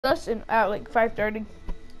us at like 5:30.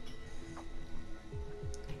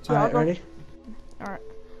 Alright, ready? Alright.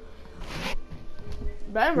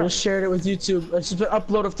 We just shared it with YouTube. It's just been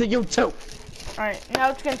uploaded to YouTube. Alright, now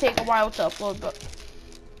it's gonna take a while to upload, but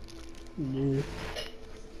Yeah.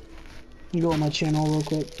 You go on my channel real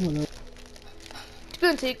quick. it's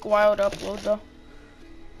gonna take a while to upload though.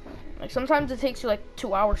 Like sometimes it takes you like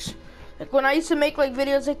 2 hours. Like when I used to make like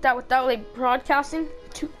videos like that without like broadcasting,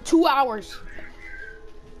 two hours.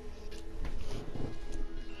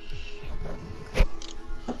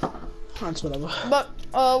 That's whatever. But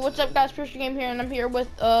what's up guys, First Game here, and I'm here with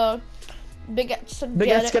Big S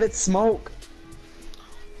Get it smoke.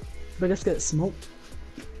 Big S get it smoke.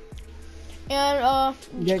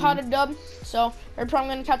 And caught a dub, so we're probably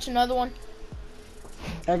gonna catch another one.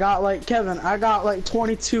 I got like Kevin. I got like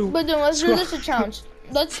 22. But then let's do this a challenge.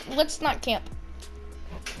 Let's not camp.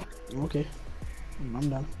 Okay, I'm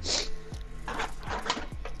done.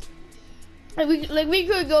 Like we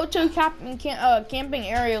could go to a camping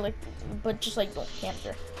area, like, but just like don't camp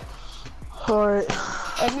there. Alright.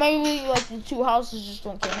 Like maybe like the two houses, just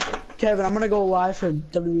don't camp there. Kevin, I'm gonna go live for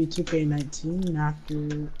WWE 2K19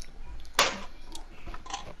 after.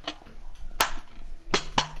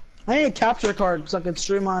 I need a capture card so I can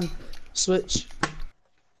stream on Switch.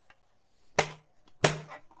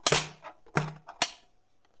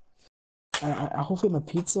 I hopefully my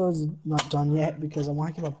pizza is not done yet because I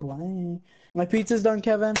want to keep it blank. My pizza's done,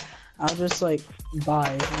 Kevin. I'll just like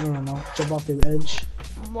buy. I don't know, jump off the edge.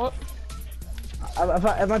 What?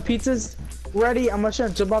 If my pizza's ready, I'm just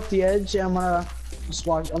gonna jump off the edge and I'm gonna just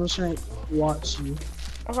watch. I'm just gonna watch you.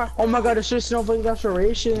 Okay. Oh my God, it's just snowflake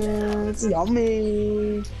restorations.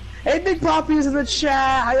 Yummy. Hey, Big Poppy's in the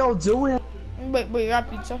chat. How y'all doing? Wait, you got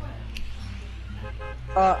pizza?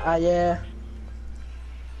 Yeah.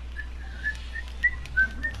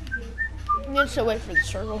 You need to wait for the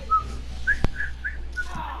circle.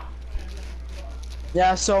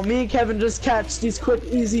 Yeah, so me and Kevin just catch these quick,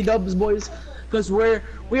 easy dubs, boys, because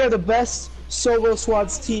we are the best solo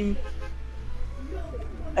squads team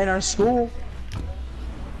in our school.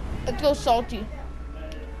 Let's go salty.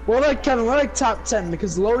 We're like Kevin, we're like top 10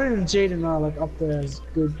 because Logan and Jaden are like up there as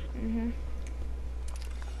good.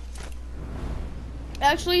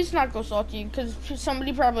 Actually, it's not go salty because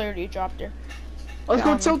somebody probably already dropped there. Let's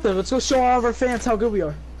go tilt them. Let's go show all of our fans how good we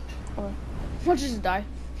are. Okay. We'll just die.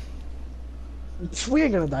 We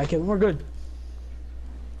ain't gonna die, Kevin. We're good.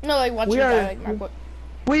 No, like watch you die like my foot.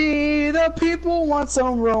 We the people want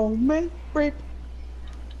some Roman rape.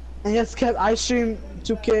 And yes, Kev, I stream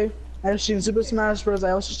 2K. I stream Super Smash Bros. I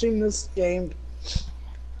also stream this game.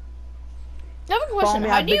 I have a question.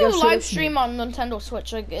 How do you live stream on Nintendo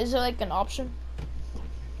Switch? Like, is it like an option?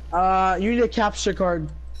 You need a capture card.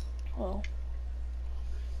 Oh.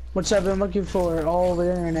 Which I've been looking for all over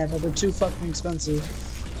the internet, but they're too fucking expensive.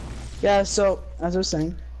 Yeah, so as I was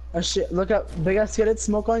saying, look up Big S Get It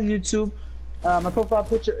Smoke on YouTube. My profile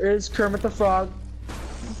picture is Kermit the Frog.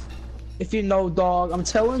 If you know, dog, I'm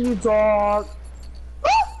telling you, dog.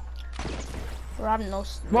 I have no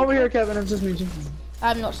sniper. Come over here, Kevin. I'm just meeting. I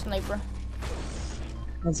have no sniper.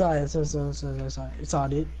 It's alright. It's all,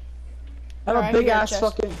 dude. I have a big ass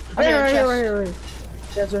fucking. Right here.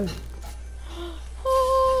 Chest.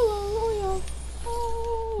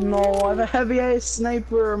 No, I have a heavy ass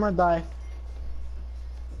sniper. I'm gonna die.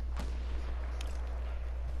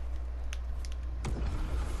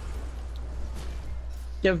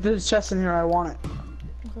 Yeah, if there's a chest in here, I want it.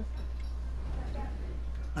 Okay.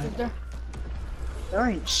 Right there.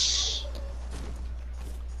 Alright, shh.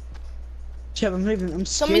 Kev, I'm leaving. I'm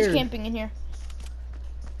scared. Somebody's camping in here.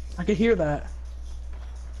 I can hear that.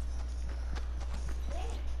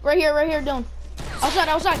 Right here, Dylan.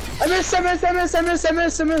 Outside. I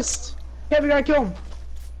missed. Kevin, gotta kill him.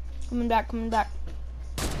 Coming back. Oh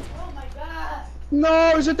my God.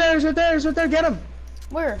 No, he's right there. Get him.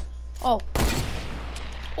 Where? Oh.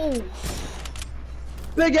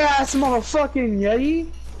 Big ass motherfucking Yeti.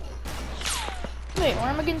 Wait, where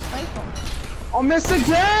am I getting sniped from? I missed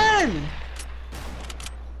again.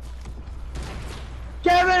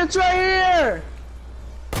 Kevin, it's right here.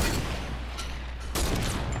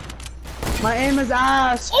 My aim is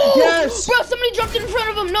ass. Oh, yes. Bro, somebody jumped in front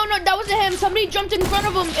of him. No, that wasn't him. Somebody jumped in front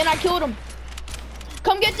of him and I killed him.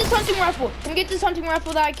 Come get this hunting rifle.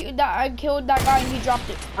 That I killed that guy and he dropped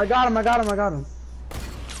it. I got him.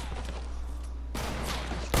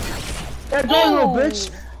 Yeah, go, little bitch.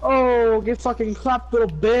 Oh, get fucking clapped, little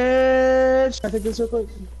bitch. I think this real quick.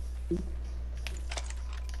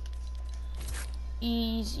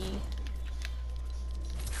 Easy.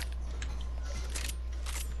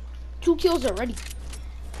 2 kills already.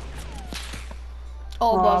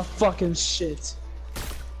 Oh, Oh, above. fucking shit.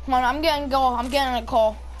 Come on, I'm getting a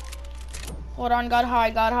call. Hold on, got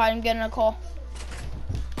high, I'm getting a call.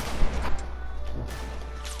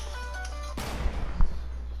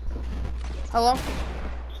 Hello?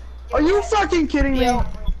 Are you fucking kidding me? Yo.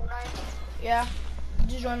 Yeah,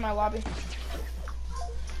 just joined my lobby.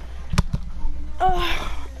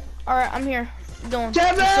 Alright, I'm here. Doing.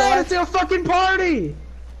 Kevin, it's a fucking party!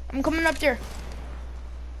 I'm coming up there.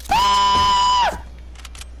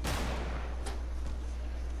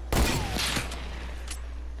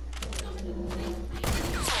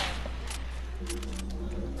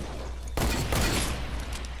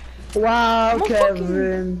 Wow, I'm a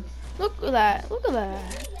Kevin. Look at that. Look at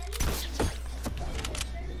that.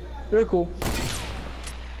 Very cool.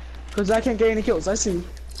 Because I can't get any kills. I see.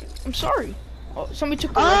 I'm sorry. Oh, somebody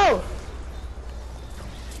took the Oh!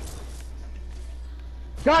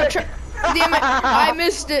 Got it! Damn it. I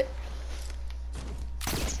missed it.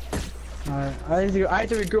 Alright, I have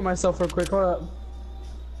to regroup myself real quick. Hold up.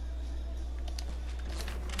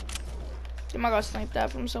 Damn, I got sniped that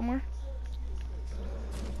from somewhere.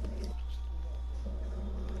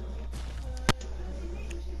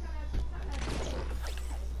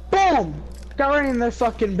 Boom! Got right in their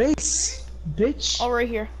fucking base, bitch. Oh, right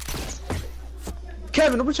here.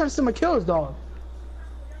 Kevin, don't be trying to steal my kills, dog.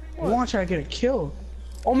 I want to try to get a kill.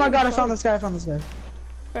 Oh my god, I found this guy,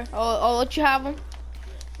 Okay, I'll let you have him.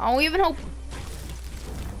 I don't even hope.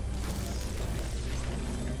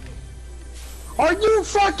 Are you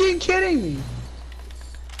fucking kidding me?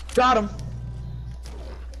 Got him.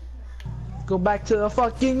 Go back to the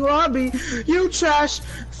fucking lobby. You trash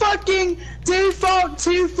fucking default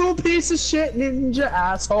Tifu piece of shit ninja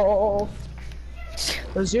asshole.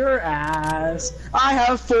 Cause your ass. I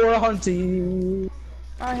have 4 hunting.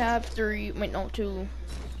 I have 3. Wait, no, 2.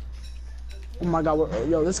 Oh my god,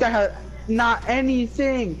 yo, this guy had not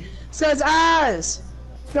anything. Says ass.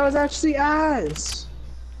 That was actually ass.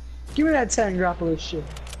 Give me that 10 grapple this shit.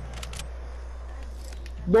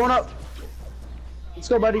 Going up. Let's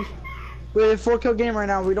go, buddy. We're in a 4-kill game right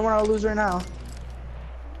now. We don't want to lose right now.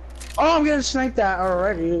 Oh, I'm gonna snipe that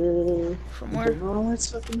already. From where? No,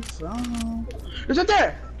 it's fucking from. It's right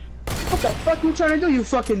there. What the fuck are you trying to do, you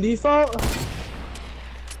fucking default? Oh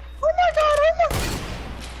my god, oh my.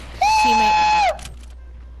 Teammate.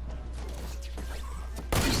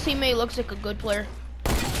 His teammate looks like a good player.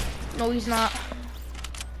 No, he's not.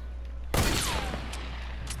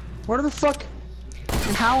 Where the fuck?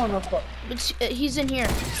 And how in the fuck? He's in here.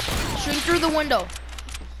 Shooting through the window.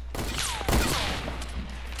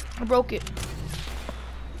 I broke it.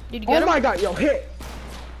 Did you get him? Oh my god, yo, hit.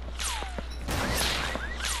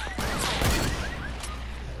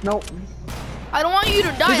 Nope. I don't want you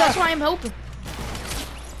to die, that's why I'm helping.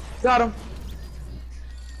 Got him.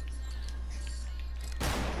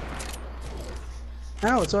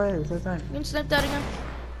 No, it's alright, it's alright. You can snipe that again.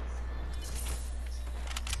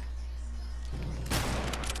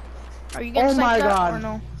 Are you gonna snipe that or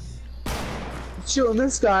no? Shooting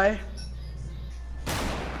this guy.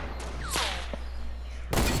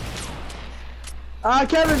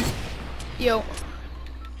 Kevin. Yo.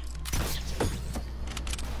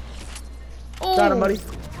 Oh. Got him, buddy.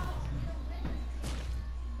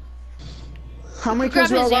 How many kills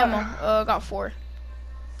grab you all his ammo. got? Got 4.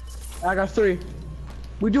 I got 3.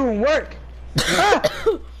 We doing work.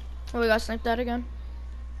 Oh, we got sniped that again.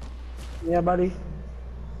 Yeah, buddy.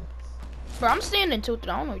 Bro, I'm standing tilted.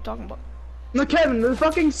 I don't know what you're talking about. No, Kevin, the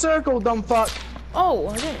fucking circle, dumb fuck. Oh,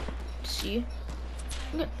 I didn't see.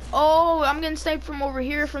 Oh, I'm getting sniped from over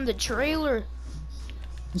here from the trailer.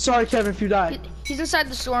 I'm sorry, Kevin, if you die. He's inside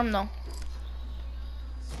the storm, though.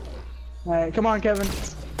 Alright, come on, Kevin.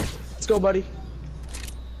 Let's go, buddy.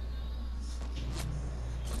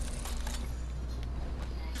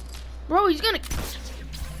 Bro, he's gonna...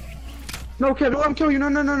 No, Kevin, let him kill you. No,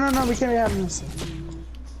 no, no, no, no. We can't be having this.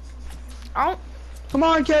 I don't... Come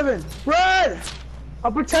on, Kevin. Run!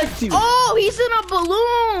 I'll protect you. Oh, he's in a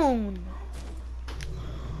balloon.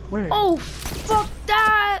 Where? Oh, fuck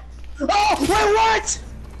that. Oh, wait, what?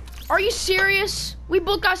 Are you serious? We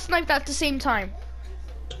both got sniped at the same time.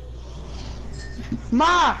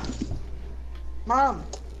 Ma! Mom!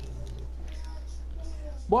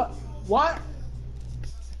 What? What?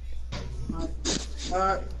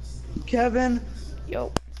 Kevin,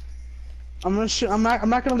 Yo. I'm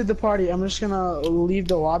not gonna leave the party. I'm just gonna leave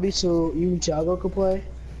the lobby so you and Thiago can play.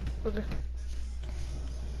 Okay.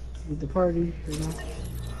 Leave the party. Here we go.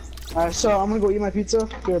 Alright, so I'm gonna go eat my pizza.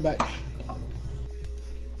 Be right back.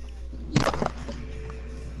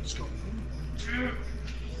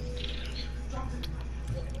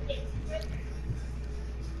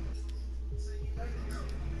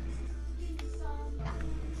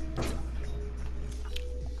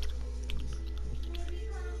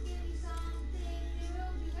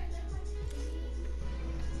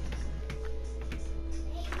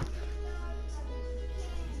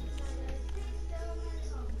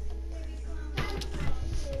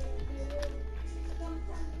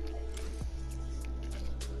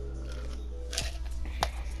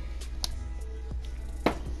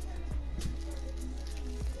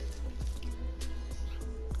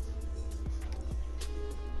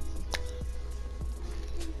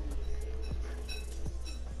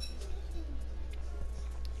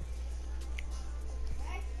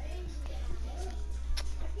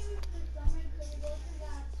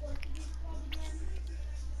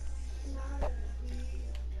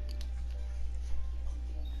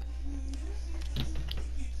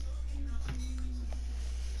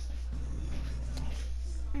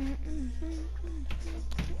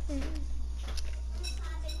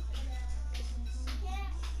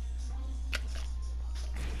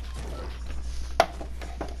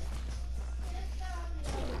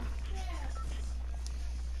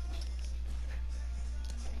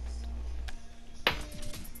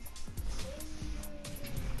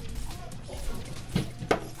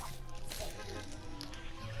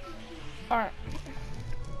 Alright.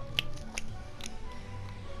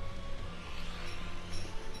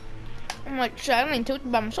 I'm like, shit, I don't need to do it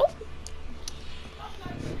by myself.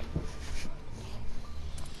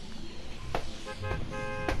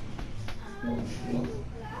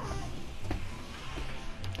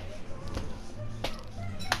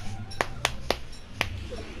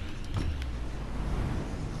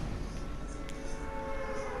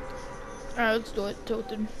 Alright, let's do it,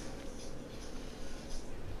 tilted.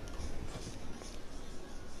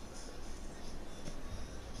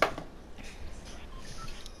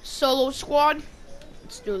 Solo squad.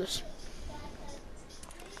 Let's do this.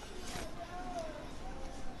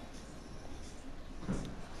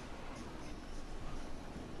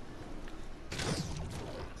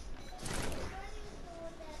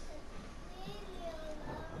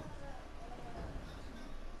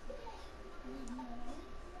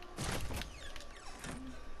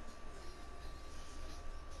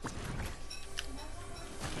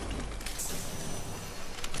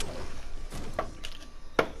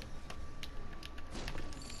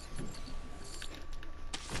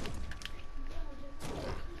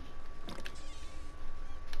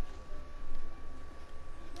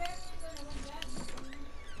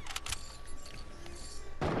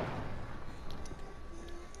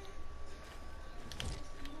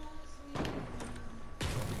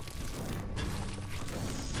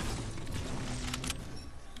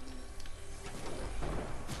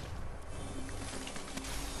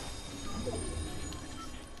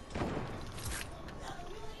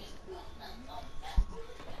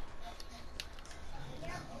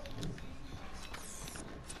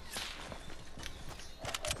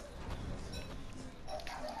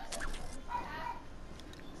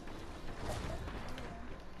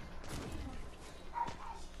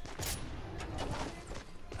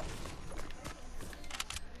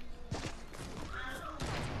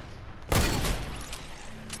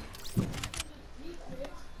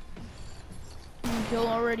 Kill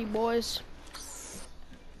already, boys.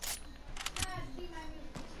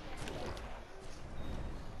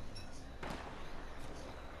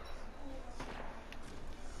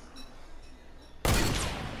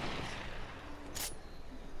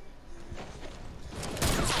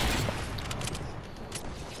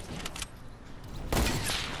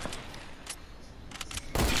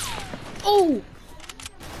 Oh!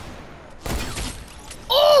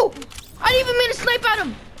 Oh! I didn't even mean to snipe at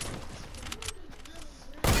him!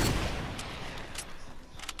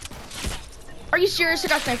 Are you serious? I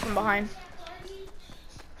got sniped from behind.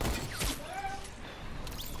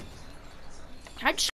 I just